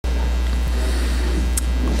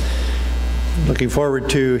Looking forward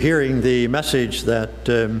to hearing the message that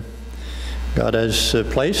God has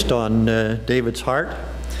placed on David's heart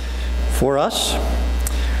for us.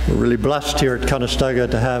 We're really blessed here at Conestoga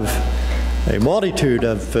to have a multitude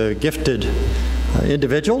of gifted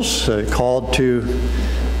individuals called to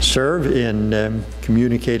serve in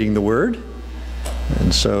communicating the Word.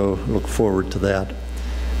 And so look forward to that.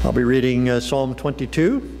 I'll be reading Psalm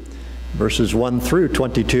 22, verses 1 through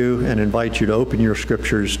 22, and invite you to open your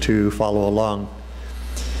scriptures to follow along.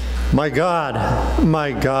 My God,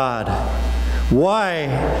 why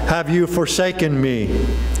have you forsaken me?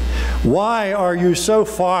 Why are you so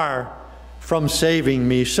far from saving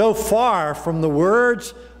me, so far from the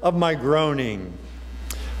words of my groaning?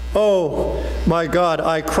 Oh, my God,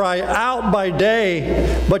 I cry out by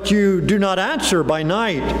day, but you do not answer by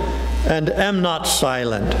night, and am not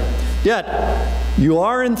silent. Yet you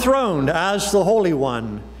are enthroned as the Holy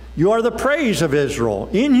One. You are the praise of Israel.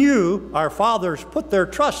 In you our fathers put their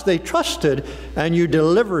trust. They trusted, and you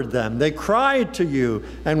delivered them. They cried to you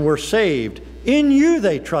and were saved. In you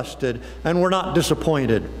they trusted and were not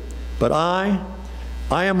disappointed. But I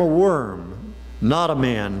am a worm, not a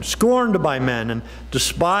man, scorned by men and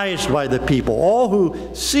despised by the people. All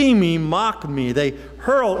who see me mock me. They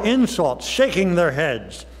hurl insults, shaking their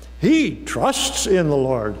heads. He trusts in the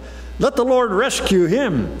Lord. Let the Lord rescue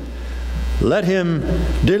him. Let him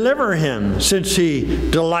deliver him, since he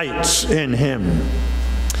delights in him.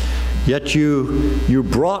 Yet you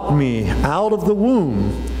brought me out of the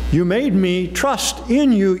womb. You made me trust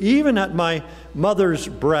in you even at my mother's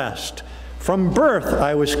breast. From birth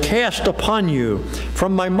I was cast upon you.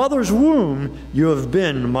 From my mother's womb you have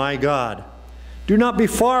been my God. Do not be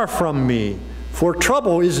far from me, for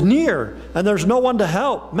trouble is near, and there's no one to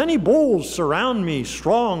help. Many bulls surround me,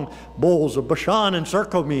 strong bulls of Bashan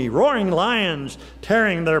encircle me. Roaring lions,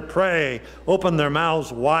 tearing their prey, open their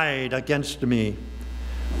mouths wide against me.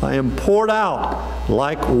 I am poured out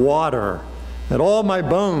like water, and all my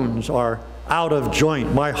bones are out of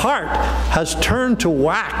joint. My heart has turned to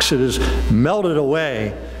wax. It is melted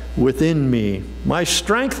away within me. My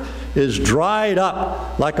strength is dried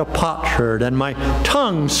up like a potsherd, and my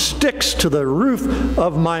tongue sticks to the roof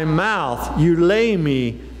of my mouth. You lay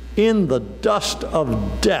me in the dust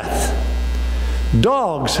of death.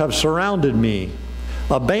 Dogs have surrounded me.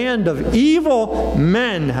 A band of evil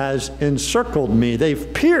men has encircled me.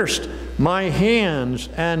 They've pierced my hands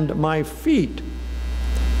and my feet.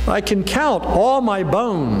 I can count all my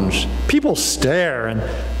bones. People stare and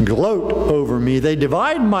gloat over me. They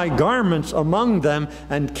divide my garments among them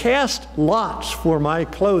and cast lots for my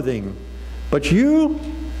clothing. But you,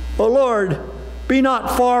 O Lord, be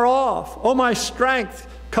not far off. O my strength,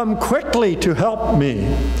 come quickly to help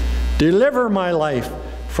me. Deliver my life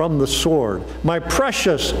from the sword, my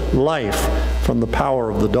precious life from the power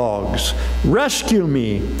of the dogs. Rescue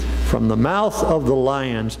me from the mouth of the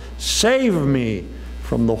lions. Save me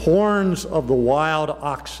from the horns of the wild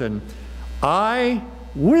oxen. I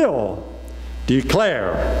will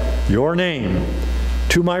declare your name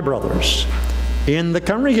to my brothers. In the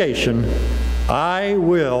congregation, I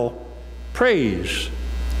will praise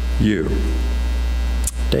you.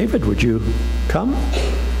 David, would you come?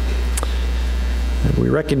 And we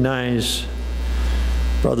recognize,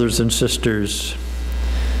 brothers and sisters,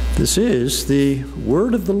 this is the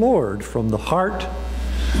word of the Lord from the heart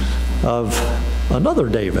of another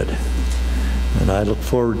David. And I look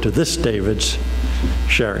forward to this David's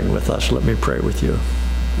sharing with us. Let me pray with you.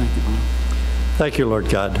 Thank you, Lord. Thank you, Lord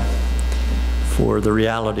God, for the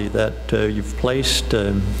reality that you've placed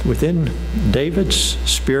within David's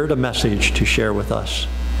spirit a message to share with us.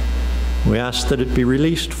 We ask that it be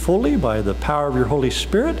released fully by the power of your Holy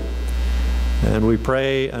Spirit, and we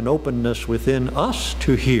pray an openness within us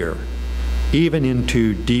to hear, even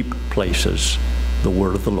into deep places, the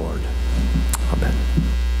word of the Lord. Amen.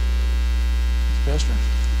 Pastor.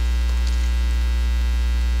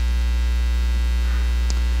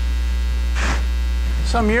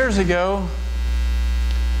 Some years ago,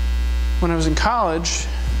 when I was in college,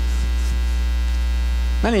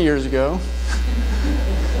 many years ago,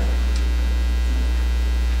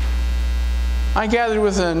 I gathered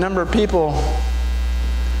with a number of people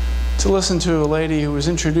to listen to a lady who was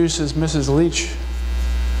introduced as Mrs. Leach.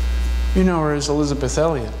 You know her as Elizabeth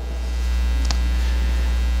Elliot.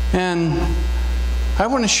 And I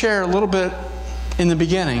want to share a little bit in the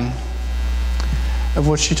beginning of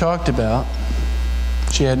what she talked about.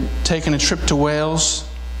 She had taken a trip to Wales.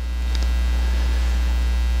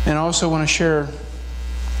 And I also want to share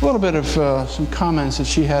a little bit of some comments that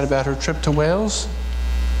she had about her trip to Wales.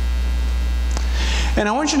 And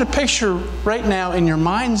I want you to picture right now in your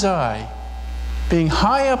mind's eye being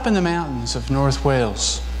high up in the mountains of North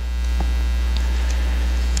Wales.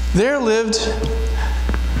 There lived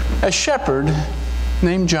a shepherd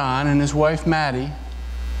named John and his wife Maddie.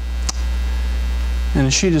 And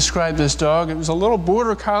as she described this dog, it was a little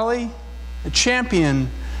border collie, a champion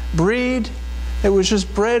breed that was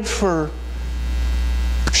just bred for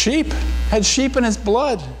sheep, had sheep in its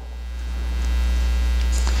blood.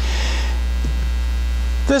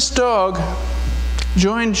 This dog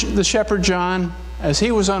joined the shepherd John as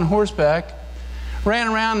he was on horseback, ran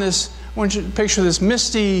around this, I want you to picture this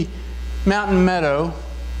misty mountain meadow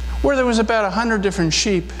where there was about 100 different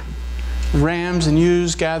sheep, rams and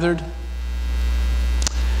ewes gathered.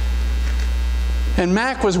 And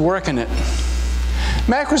Mac was working it.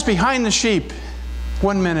 Mac was behind the sheep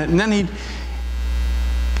 1 minute, and then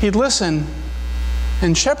he'd listen,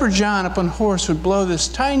 and Shepherd John up on horse would blow this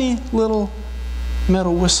tiny little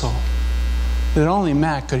metal whistle that only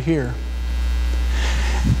Mac could hear.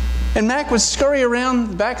 And Mac would scurry around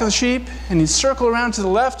the back of the sheep, and he'd circle around to the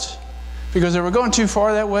left because they were going too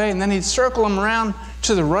far that way, and then he'd circle them around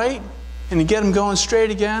to the right, and he'd get them going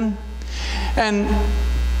straight again. And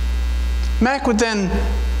Mac would then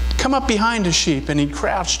come up behind a sheep, and he'd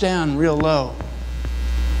crouch down real low,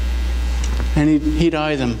 and he'd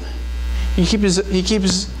eye them. He'd keep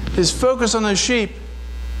his focus on those sheep,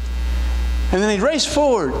 and then he'd race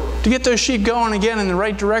forward to get those sheep going again in the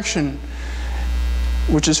right direction,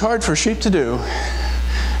 which is hard for sheep to do.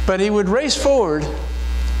 But he would race forward,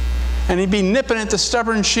 and he'd be nipping at the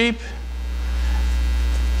stubborn sheep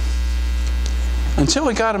until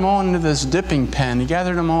he got them all into this dipping pen. He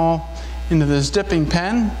gathered them all into this dipping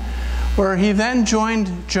pen, where he then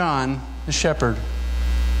joined John, the shepherd.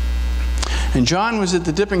 And John was at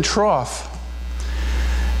the dipping trough.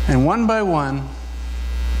 And one by one,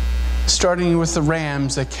 starting with the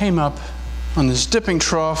rams that came up on this dipping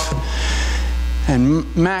trough,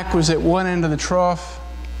 and Mac was at one end of the trough,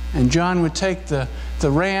 and John would take the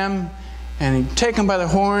ram, and he'd take him by the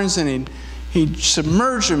horns, and he'd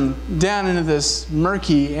submerge him down into this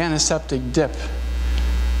murky antiseptic dip.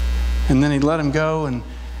 And then he'd let him go, and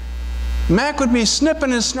Mac would be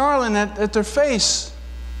snipping and snarling at their face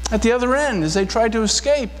at the other end as they tried to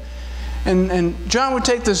escape. And John would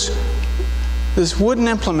take this wooden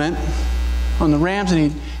implement on the rams,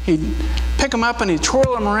 and he'd pick them up, and he'd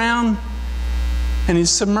twirl them around, and he'd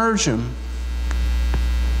submerge them.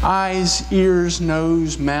 Eyes, ears,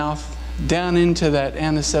 nose, mouth, down into that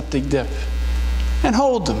antiseptic dip, and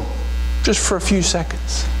hold them just for a few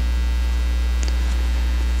seconds.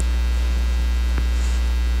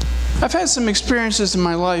 I've had some experiences in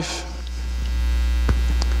my life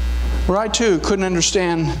where I too couldn't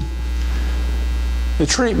understand the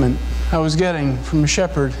treatment I was getting from a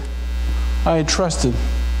shepherd I had trusted.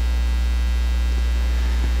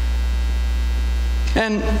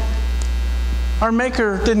 And our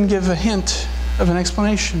Maker didn't give a hint of an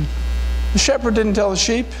explanation. The shepherd didn't tell the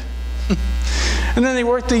sheep. And then they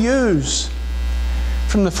worked the ewes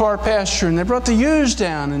from the far pasture, and they brought the ewes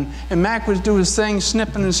down, and Mac would do his thing,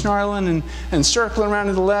 snipping and snarling and circling around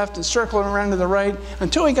to the left and circling around to the right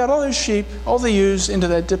until he got all those sheep, all the ewes, into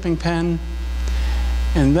that dipping pen.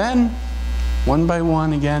 And then, one by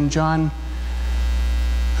one again, John,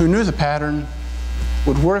 who knew the pattern,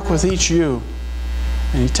 would work with each ewe.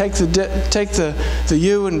 And he'd take the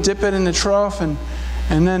ewe and dip it in the trough, and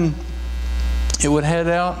then it would head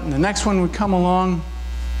out, and the next one would come along.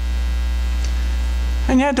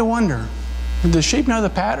 And you had to wonder, did the sheep know the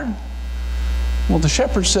pattern? Well, the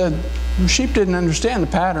shepherd said the sheep didn't understand the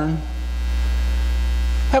pattern.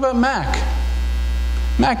 How about Mac?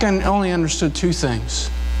 Mac only understood two things.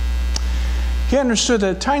 He understood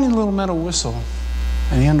that tiny little metal whistle,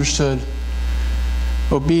 and he understood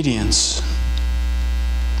obedience.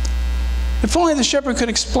 If only the shepherd could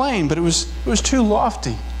explain, but it was too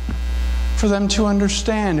lofty for them to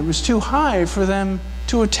understand. It was too high for them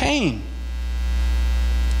to attain.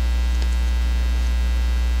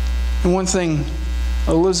 And one thing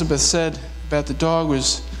Elizabeth said about the dog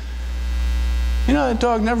was, you know, that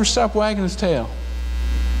dog never stopped wagging his tail.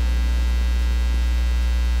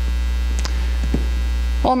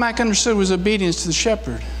 All Mac understood was obedience to the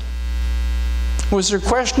shepherd. Was there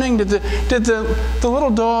questioning? Did the little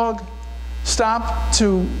dog stop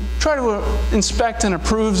to try to inspect and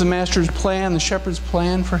approve the master's plan, the shepherd's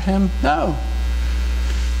plan for him? No.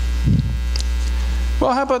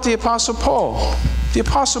 Well, how about the Apostle Paul? The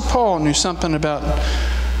Apostle Paul knew something about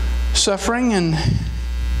suffering, and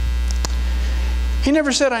he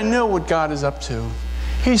never said, I know what God is up to.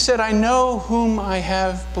 He said, I know whom I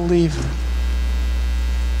have believed.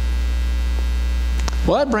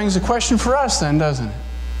 Well, that brings a question for us then, doesn't it?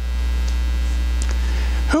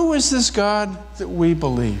 Who is this God that we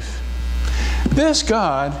believe? This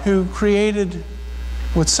God who created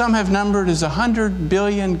what some have numbered as 100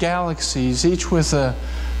 billion galaxies, each with a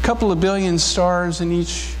couple of billion stars in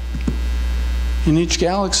each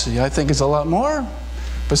galaxy. I think it's a lot more,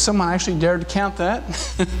 but someone actually dared to count that,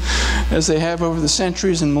 as they have over the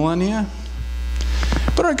centuries and millennia.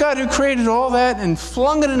 But our God who created all that and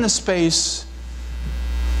flung it into space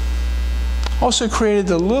also created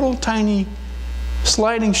the little tiny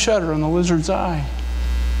sliding shutter on the lizard's eye.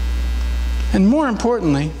 And more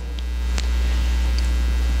importantly,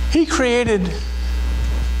 He created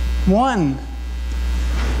one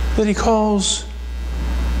that He calls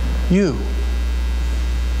you.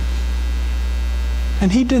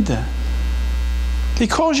 And He did that. He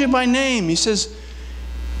calls you by name. He says,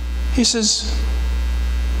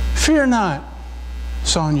 fear not,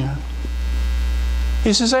 Sonia.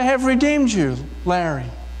 He says, I have redeemed you, Larry.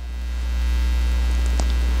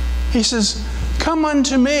 He says, come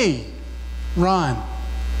unto me, Ron,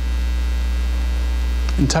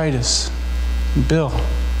 and Titus, and Bill,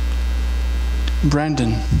 and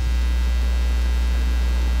Brendan,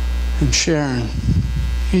 and Sharon.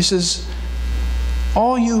 He says,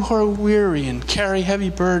 all you who are weary and carry heavy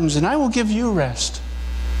burdens, and I will give you rest.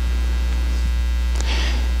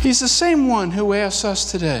 He's the same one who asks us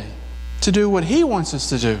today to do what He wants us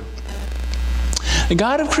to do. The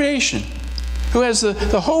God of creation, who has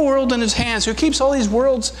the whole world in His hands, who keeps all these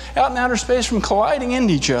worlds out in outer space from colliding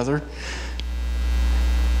into each other.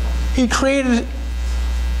 He created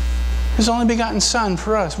His only begotten Son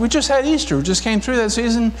for us. We just had Easter. We just came through that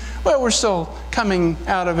season. Well, we're still coming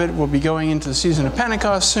out of it. We'll be going into the season of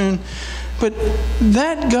Pentecost soon. But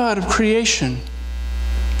that God of creation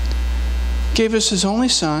gave us His only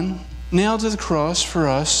Son, nailed to the cross for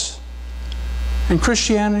us. And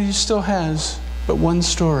Christianity still has but one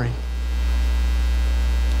story.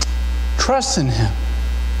 Trust in Him.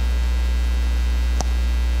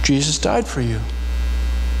 Jesus died for you.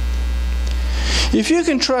 If you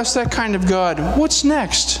can trust that kind of God, what's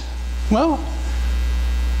next? Well,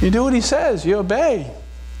 you do what He says. You obey.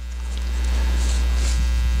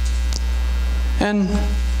 And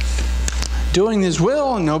doing His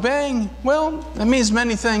will and obeying, well, that means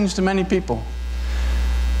many things to many people.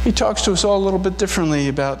 He talks to us all a little bit differently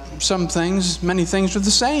about some things. Many things are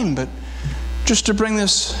the same, but just to bring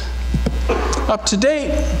this up to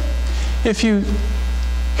date, if you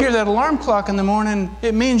hear that alarm clock in the morning,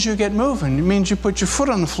 it means you get moving. It means you put your foot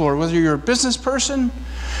on the floor. Whether you're a business person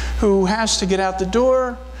who has to get out the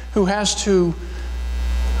door, who has to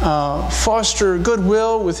foster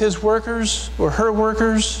goodwill with his workers or her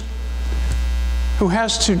workers, who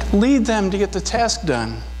has to lead them to get the task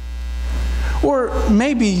done. Or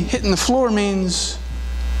maybe hitting the floor means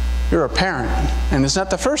you're a parent, and it's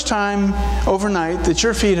not the first time overnight that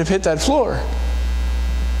your feet have hit that floor.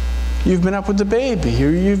 You've been up with the baby,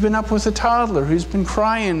 or you've been up with a toddler who's been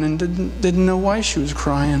crying and didn't know why she was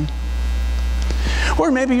crying.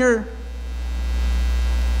 Or maybe you're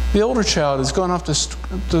the older child has gone off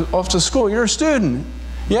to school. You're a student.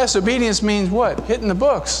 Yes, obedience means what? Hitting the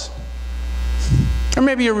books. Or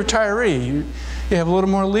maybe you're a retiree. You have a little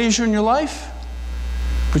more leisure in your life,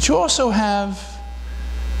 but you also have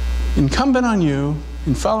incumbent on you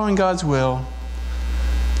in following God's will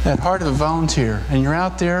that heart of a volunteer. And you're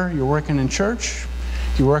out there, you're working in church,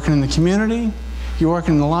 you're working in the community, you're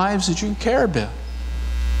working in the lives that you care about.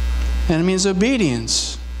 And it means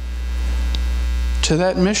obedience to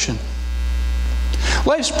that mission.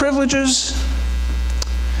 Life's privileges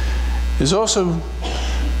is also,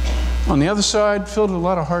 on the other side, filled with a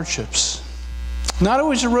lot of hardships. Not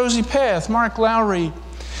always a rosy path. Mark Lowry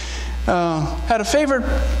had a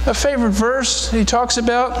favorite verse he talks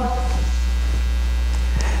about,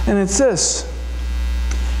 and it's this: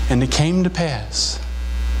 and it came to pass.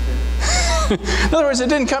 In other words, it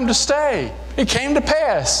didn't come to stay. It came to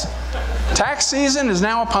pass. Tax season is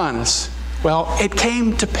now upon us. Well, it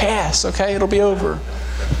came to pass, okay? It'll be over.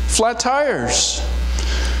 Flat tires.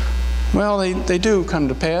 Well, they do come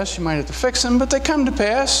to pass. You might have to fix them, but they come to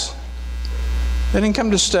pass. They didn't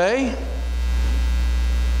come to stay.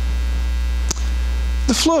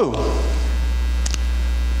 The flu.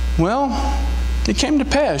 Well, it came to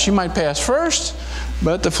pass. You might pass first,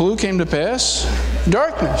 but the flu came to pass.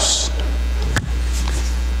 Darkness.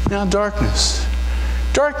 Now darkness.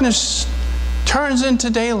 Darkness turns into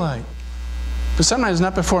daylight. But sometimes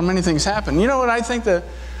not before many things happen. You know what I think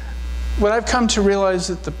what I've come to realize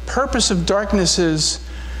that the purpose of darkness is,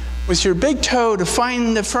 with your big toe to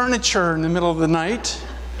find the furniture in the middle of the night.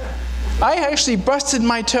 I actually busted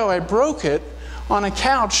my toe. I broke it on a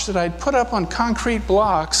couch that I'd put up on concrete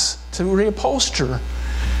blocks to reupholster.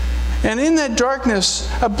 And in that darkness,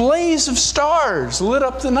 a blaze of stars lit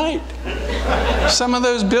up the night. Some of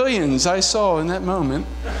those billions I saw in that moment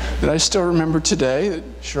that I still remember today,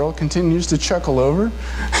 that Cheryl continues to chuckle over.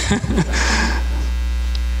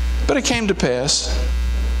 But it came to pass.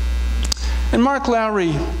 And Mark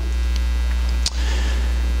Lowry,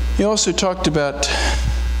 he also talked about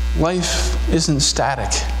life isn't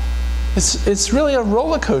static. It's really a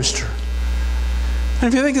roller coaster.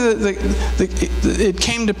 And if you think that it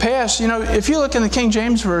came to pass, you know, if you look in the King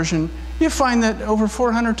James Version, you find that over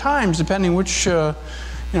 400 times, depending which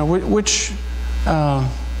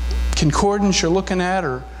concordance you're looking at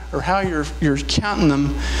or how you're counting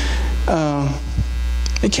them.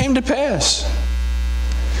 It came to pass.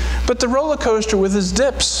 But the roller coaster with its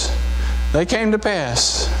dips, they came to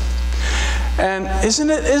pass. And isn't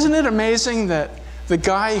it amazing that the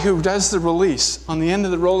guy who does the release on the end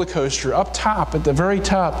of the roller coaster, up top, at the very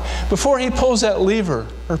top, before he pulls that lever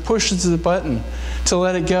or pushes the button to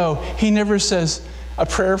let it go, he never says a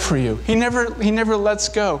prayer for you. He never lets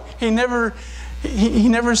go. He never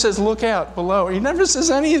says, look out below. He never says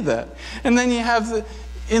any of that. And then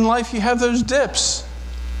in life you have those dips.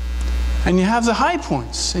 And you have the high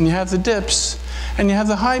points, and you have the dips, and you have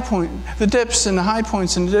the high point, the dips and the high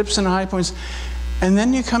points, and the dips and the high points. And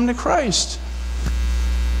then you come to Christ.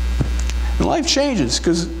 And life changes,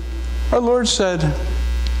 because our Lord said,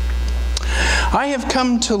 I've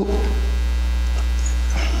come to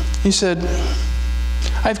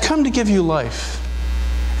give you life,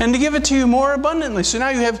 and to give it to you more abundantly. So now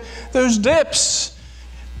you have those dips,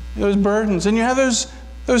 those burdens, and you have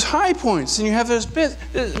those high points, and you have those bits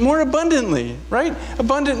more abundantly, right?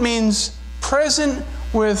 Abundant means present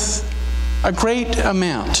with a great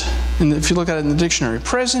amount. And if you look at it in the dictionary,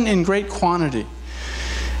 present in great quantity.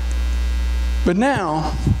 But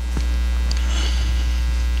now,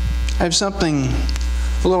 I have something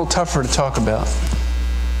a little tougher to talk about.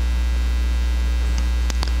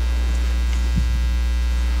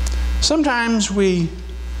 Sometimes we,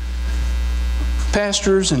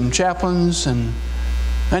 pastors and chaplains and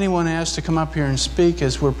anyone asked to come up here and speak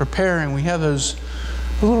as we're preparing, we have those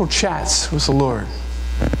little chats with the Lord.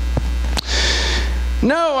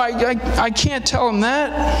 No, I can't tell them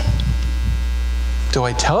that. Do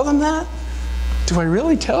I tell them that? Do I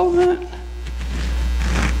really tell them that?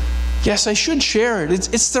 Yes, I should share it.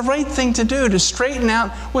 It's the right thing to do, to straighten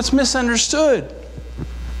out what's misunderstood.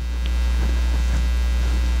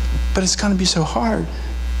 But it's going to be so hard.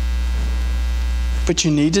 But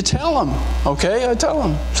you need to tell them. Okay, I tell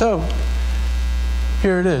them. So,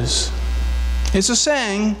 here it is. It's a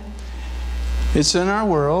saying. It's in our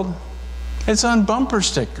world. It's on bumper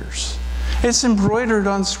stickers. It's embroidered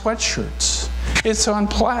on sweatshirts. It's on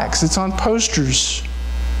plaques. It's on posters.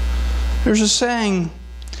 There's a saying,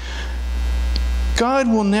 God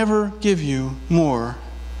will never give you more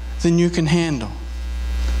than you can handle.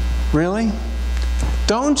 Really?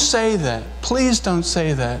 Don't say that. Please don't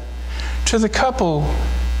say that to the couple,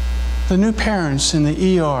 the new parents in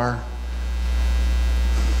the ER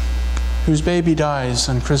whose baby dies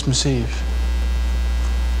on Christmas Eve.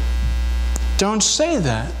 Don't say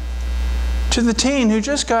that to the teen who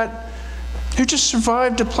just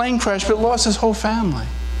survived a plane crash but lost his whole family.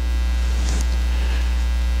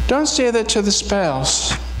 Don't say that to the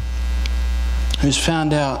spouse who's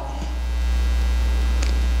found out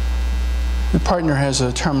the partner has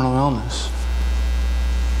a terminal illness.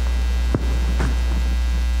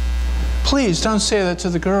 Please don't say that to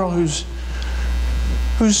the girl who's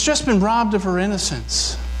just been robbed of her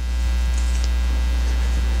innocence.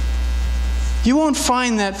 You won't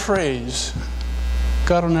find that phrase,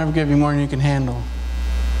 God will never give you more than you can handle,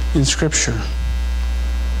 in Scripture.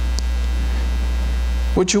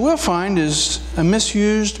 What you will find is a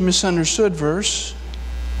misused, misunderstood verse.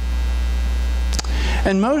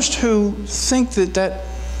 And most who think that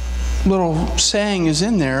little saying is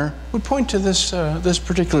in there would point to this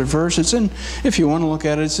particular verse. It's in, if you want to look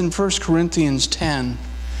at it, it's in 1 Corinthians 10.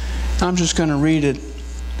 I'm just going to read it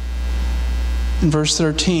in verse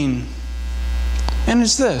 13. And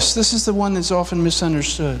it's this. This is the one that's often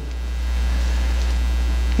misunderstood.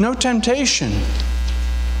 No temptation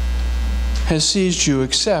has seized you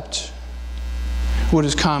except what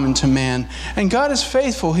is common to man. And God is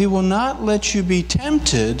faithful. He will not let you be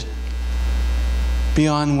tempted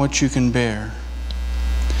beyond what you can bear.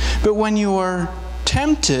 But when you are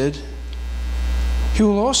tempted, He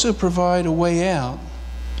will also provide a way out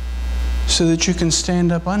so that you can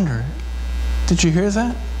stand up under it. Did you hear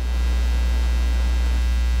that?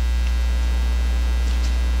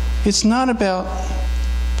 It's not about,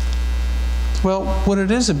 well, what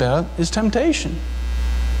it is about is temptation.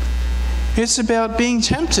 It's about being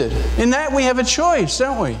tempted. In that we have a choice,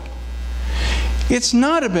 don't we? It's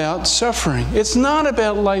not about suffering. It's not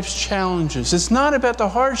about life's challenges. It's not about the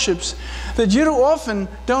hardships that you often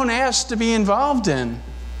don't ask to be involved in,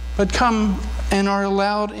 but come and are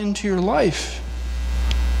allowed into your life.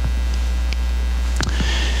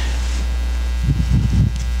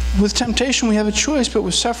 With temptation, we have a choice, but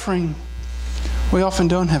with suffering, we often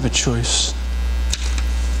don't have a choice.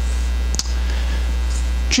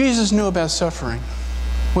 Jesus knew about suffering.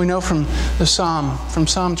 We know from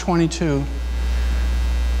Psalm 22,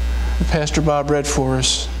 that Pastor Bob read for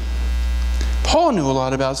us. Paul knew a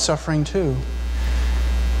lot about suffering too.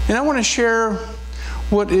 And I want to share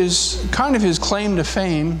what is kind of his claim to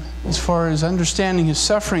fame as far as understanding his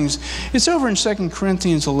sufferings. It's over in 2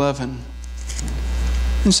 Corinthians 11.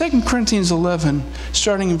 In 2 Corinthians 11,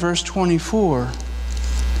 starting in verse 24,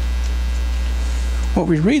 what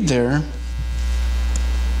we read there,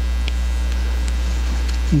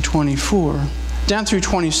 in 24, down through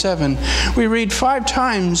 27, we read, 5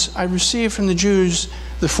 times I received from the Jews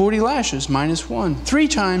the 40 lashes, minus 1. 3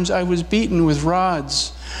 times I was beaten with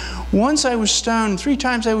rods. Once I was stoned. 3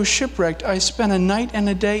 times I was shipwrecked. I spent a night and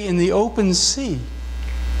a day in the open sea.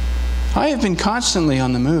 I have been constantly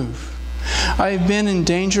on the move. I have been in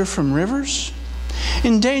danger from rivers,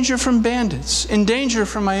 in danger from bandits, in danger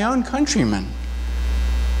from my own countrymen,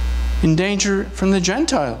 in danger from the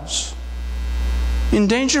Gentiles, in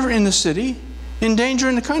danger in the city, in danger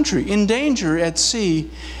in the country, in danger at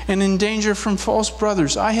sea, and in danger from false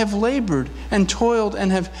brothers. I have labored and toiled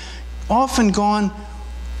and have often gone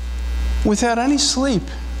without any sleep.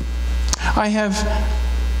 I have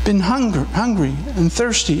been hungry and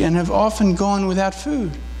thirsty and have often gone without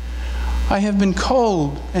food. I have been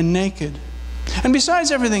cold and naked. And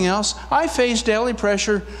besides everything else, I face daily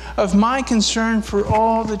pressure of my concern for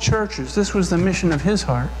all the churches. This was the mission of his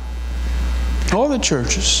heart. All the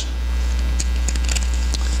churches.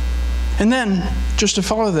 And then, just to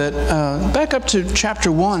follow that, back up to chapter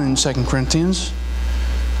 1 in 2 Corinthians.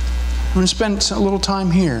 I'm going to spend a little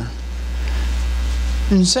time here.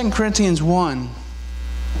 In 2 Corinthians 1,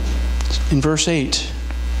 in verse 8,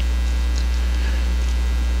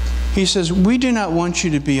 he says, "We do not want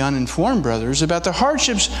you to be uninformed, brothers, about the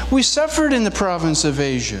hardships we suffered in the province of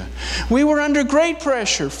Asia. We were under great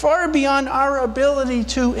pressure, far beyond our ability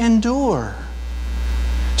to endure,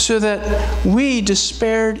 so that we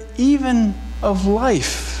despaired even of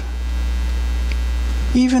life."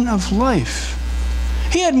 Even of life.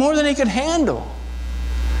 He had more than he could handle.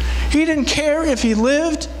 He didn't care if he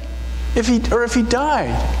lived, if he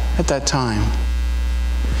died at that time.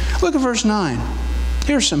 Look at verse 9.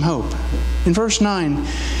 Here's some hope. In verse 9,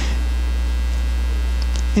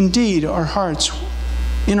 "Indeed, in our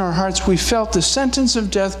hearts we felt the sentence of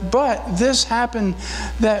death, but this happened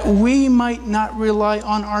that we might not rely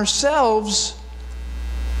on ourselves,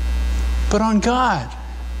 but on God."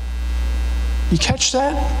 You catch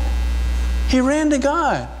that? He ran to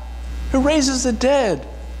God, who raises the dead.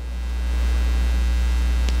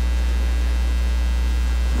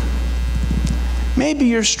 Maybe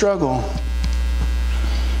your struggle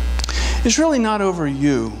is really not over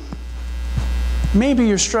you. Maybe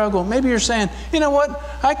your struggle, maybe you're saying, you know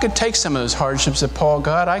what, I could take some of those hardships that Paul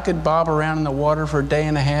got. I could bob around in the water for a day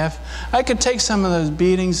and a half. I could take some of those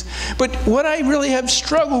beatings. But what I really have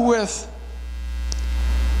struggled with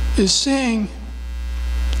is seeing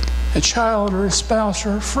a child or a spouse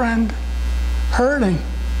or a friend hurting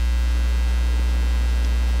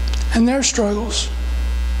and their struggles.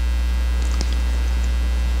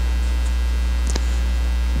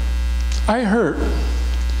 I hurt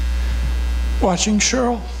watching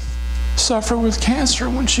Cheryl suffer with cancer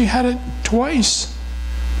when she had it twice.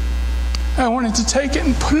 I wanted to take it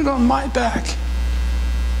and put it on my back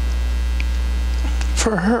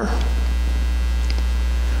for her.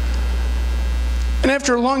 And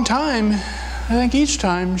after a long time, I think each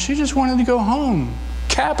time, she just wanted to go home,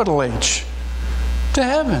 capital H, to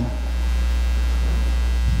heaven.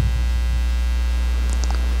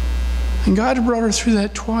 And God brought her through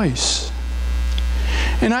that twice.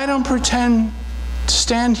 And I don't pretend to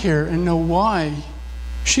stand here and know why.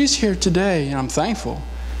 She's here today, and I'm thankful.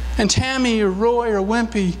 And Tammy or Roy or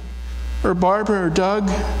Wimpy or Barbara or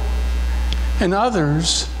Doug and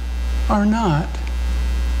others are not.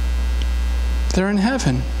 They're in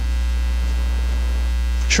heaven.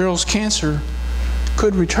 Cheryl's cancer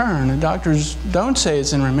could return. The doctors don't say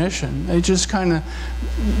it's in remission. They just kind of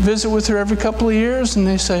visit with her every couple of years and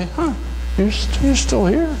they say, huh, you're still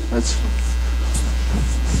here. That's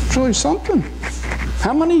really something.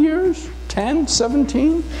 How many years? 10,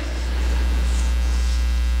 17?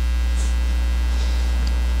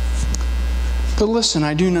 But listen,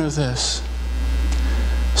 I do know this.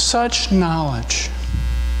 Such knowledge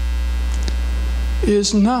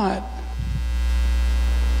is not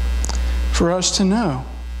for us to know.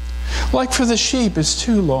 Like for the sheep, it's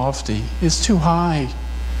too lofty. It's too high.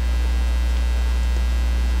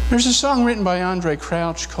 There's a song written by Andre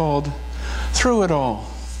Crouch called Through It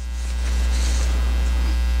All.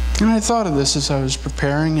 And I thought of this as I was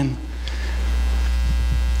preparing, and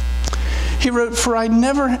he wrote, For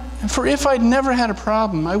if I'd never had a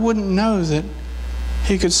problem, I wouldn't know that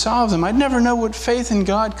He could solve them. I'd never know what faith in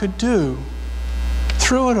God could do.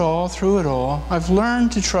 Through it all, I've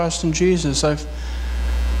learned to trust in Jesus. I've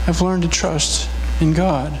learned to trust in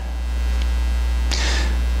God.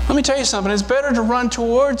 Let me tell you something. It's better to run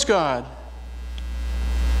towards God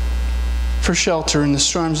for shelter in the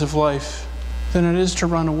storms of life than it is to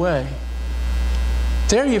run away.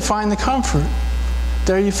 There you find the comfort.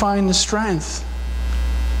 There you find the strength,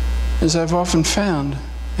 as I've often found,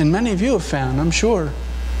 and many of you have found, I'm sure,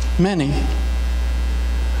 many.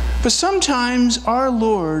 But sometimes our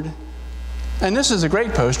Lord, and this is a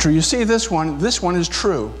great poster, you see this one is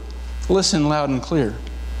true. Listen loud and clear.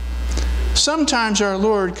 Sometimes our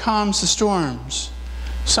Lord calms the storms.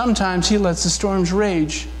 Sometimes He lets the storms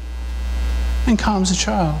rage and calms His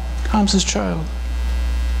child.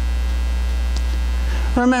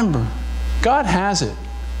 Remember, God has it.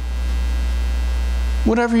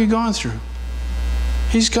 Whatever you're going through,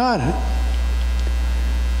 He's got it.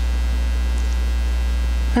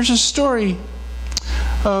 There's a story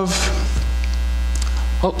of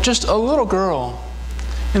just a little girl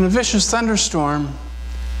in a vicious thunderstorm,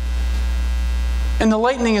 and the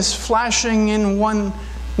lightning is flashing in one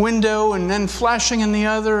window and then flashing in the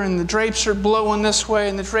other, and the drapes are blowing this way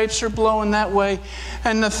and the drapes are blowing that way,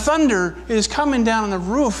 and the thunder is coming down on the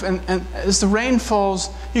roof, and as the rain falls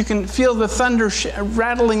you can feel the thunder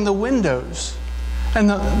rattling the windows, and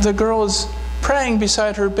the girl is praying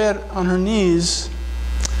beside her bed on her knees.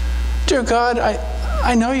 Dear God,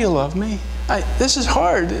 I know You love me. This is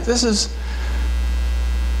hard.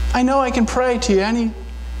 I know I can pray to You any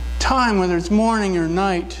time, whether it's morning or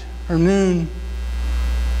night or noon.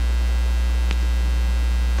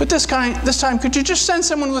 But this time, could You just send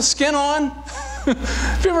someone with skin on?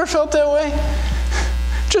 Have you ever felt that way?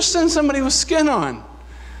 Just send somebody with skin on.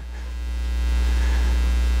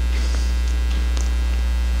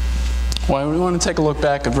 Well, we want to take a look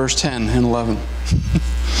back at verse 10 and 11.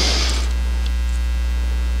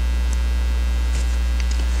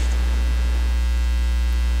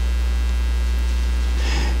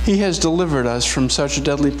 He has delivered us from such a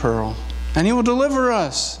deadly peril, and He will deliver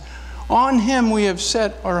us. On Him we have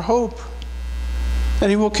set our hope, that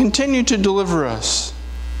He will continue to deliver us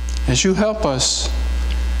as You help us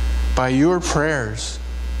by Your prayers.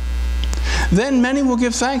 Then many will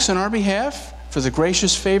give thanks on our behalf for the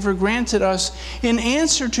gracious favor granted us in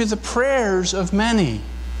answer to the prayers of many.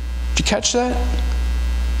 Did you catch that?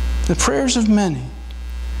 The prayers of many.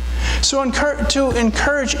 So to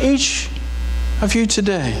encourage each of you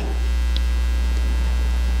today,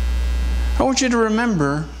 I want you to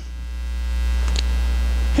remember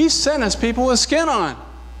He sent us people with skin on.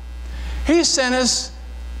 He sent us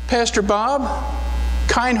Pastor Bob,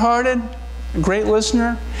 kind-hearted, a great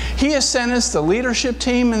listener. He has sent us the leadership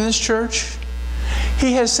team in this church.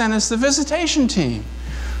 He has sent us the visitation team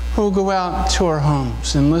who will go out to our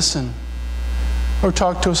homes and listen, or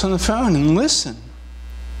talk to us on the phone and listen.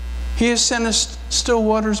 He has sent us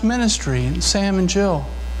Stillwater's ministry and Sam and Jill,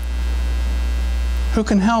 who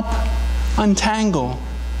can help untangle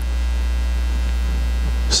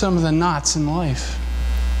some of the knots in life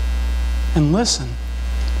and listen.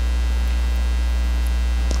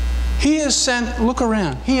 He has sent, look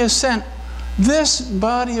around, He has sent this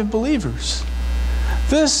body of believers,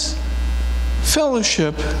 this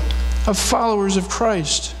fellowship of followers of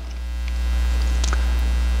Christ.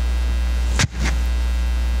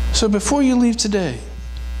 So before you leave today,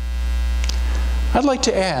 I'd like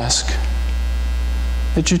to ask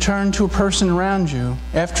that you turn to a person around you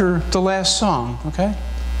after the last song, okay?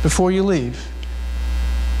 Before you leave.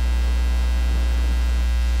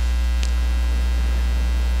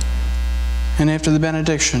 And after the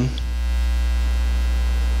benediction.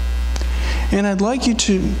 And I'd like you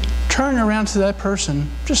to turn around to that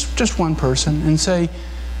person, just one person, and say,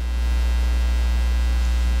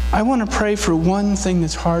 I want to pray for one thing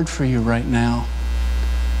that's hard for you right now.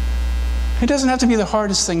 It doesn't have to be the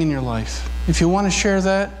hardest thing in your life. If you want to share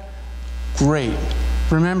that, great.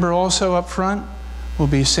 Remember also up front will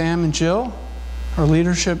be Sam and Jill, our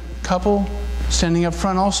leadership couple, standing up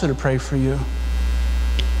front also to pray for you.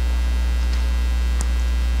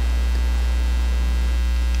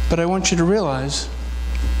 But I want you to realize,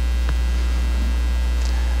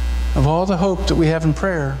 of all the hope that we have in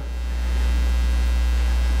prayer,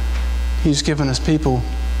 He's given us people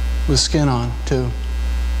with skin on, too.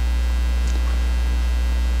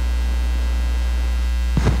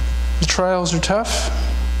 The trials are tough,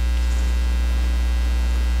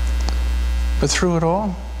 but through it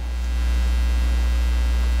all,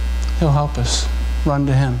 He'll help us. Run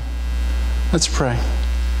to Him. Let's pray.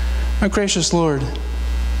 Our gracious Lord,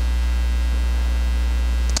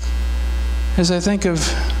 as I think of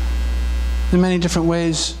the many different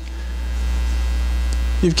ways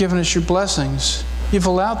You've given us Your blessings, You've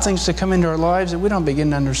allowed things to come into our lives that we don't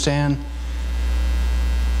begin to understand.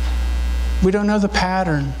 We don't know the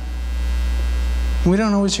pattern. We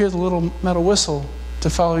don't always hear the little metal whistle to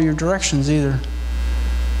follow Your directions either.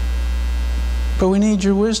 But we need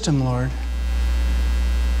Your wisdom, Lord.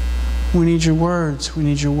 We need Your words. We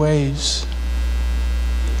need Your ways.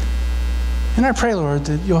 And I pray, Lord,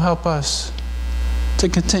 that You'll help us to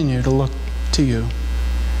continue to look to You.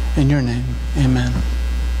 In Your name, amen.